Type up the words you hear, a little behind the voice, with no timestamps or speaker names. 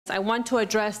I want to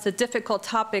address the difficult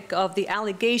topic of the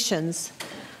allegations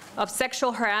of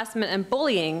sexual harassment and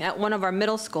bullying at one of our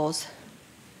middle schools,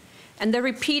 and the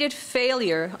repeated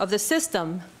failure of the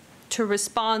system to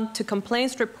respond to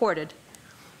complaints reported.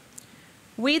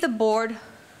 We, the board,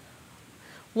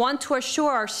 want to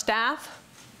assure our staff,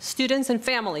 students and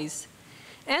families,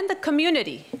 and the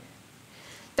community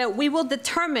that we will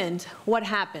determine what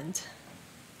happened,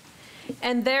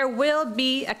 and there will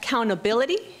be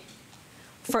accountability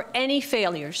for any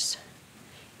failures,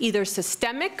 either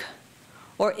systemic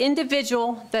or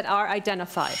individual, that are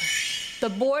identified. The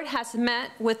board has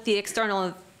met with the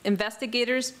external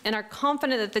investigators and are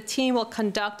confident that the team will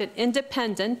conduct an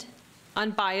independent,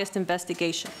 unbiased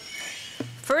investigation.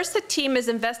 First, the team is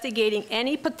investigating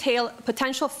any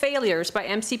potential failures by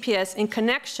MCPS in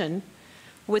connection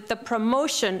with the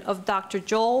promotion of Dr.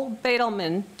 Joel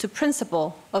Badelman to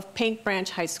principal of Paint Branch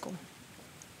High School.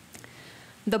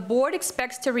 The board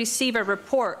expects to receive a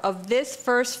report of this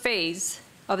first phase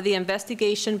of the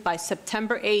investigation by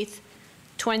September 8th,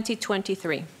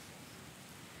 2023.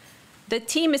 The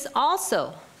team is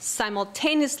also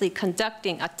simultaneously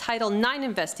conducting a Title IX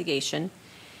investigation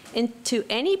into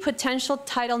any potential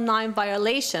Title IX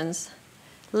violations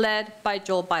led by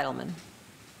Joel Badelman.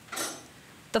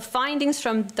 The findings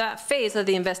from that phase of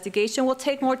the investigation will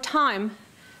take more time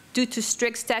due to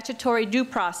strict statutory due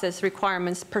process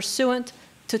requirements pursuant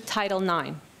to Title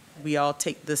IX. We all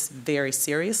take this very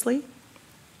seriously.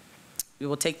 We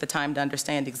will take the time to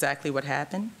understand exactly what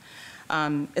happened,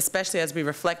 especially as we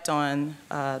reflect on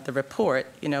the report.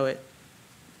 You know, it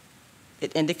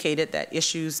indicated that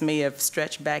issues may have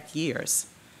stretched back years.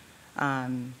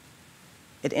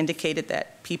 It indicated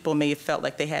that people may have felt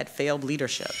like they had failed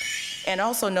leadership. And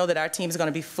also know that our team is going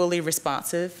to be fully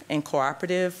responsive and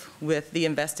cooperative with the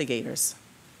investigators.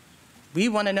 We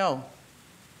want to know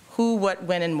who, what,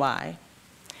 when, and why.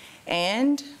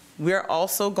 And we're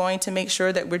also going to make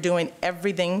sure that we're doing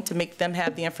everything to make them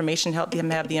have the information, help them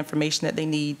have the information that they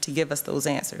need to give us those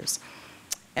answers.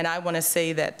 And I want to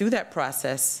say that through that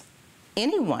process,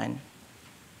 anyone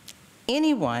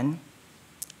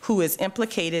who is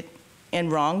implicated in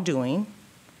wrongdoing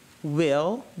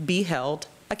will be held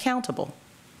accountable,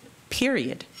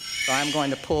 period. So I'm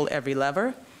going to pull every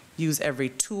lever, use every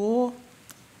tool,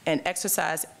 and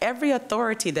exercise every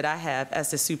authority that I have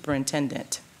as the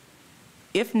superintendent,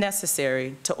 if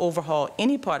necessary, to overhaul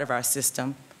any part of our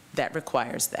system that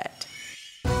requires that.